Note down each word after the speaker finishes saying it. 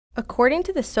According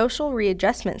to the Social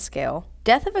Readjustment Scale,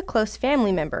 death of a close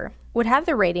family member would have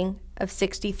the rating of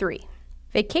 63.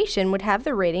 Vacation would have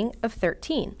the rating of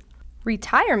 13.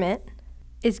 Retirement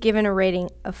is given a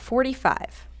rating of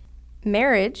 45.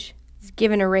 Marriage is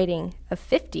given a rating of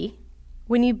 50.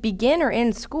 When you begin or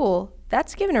end school,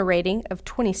 that's given a rating of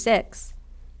 26.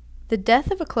 The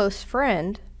death of a close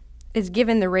friend is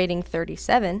given the rating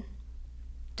 37.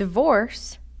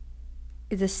 Divorce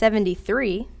is a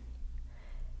 73.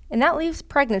 And that leaves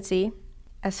pregnancy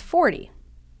as 40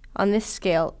 on this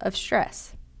scale of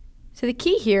stress. So the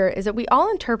key here is that we all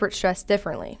interpret stress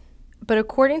differently, but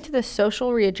according to the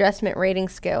Social Readjustment Rating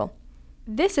Scale,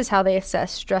 this is how they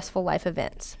assess stressful life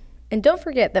events. And don't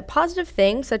forget that positive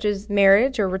things such as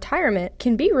marriage or retirement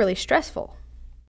can be really stressful.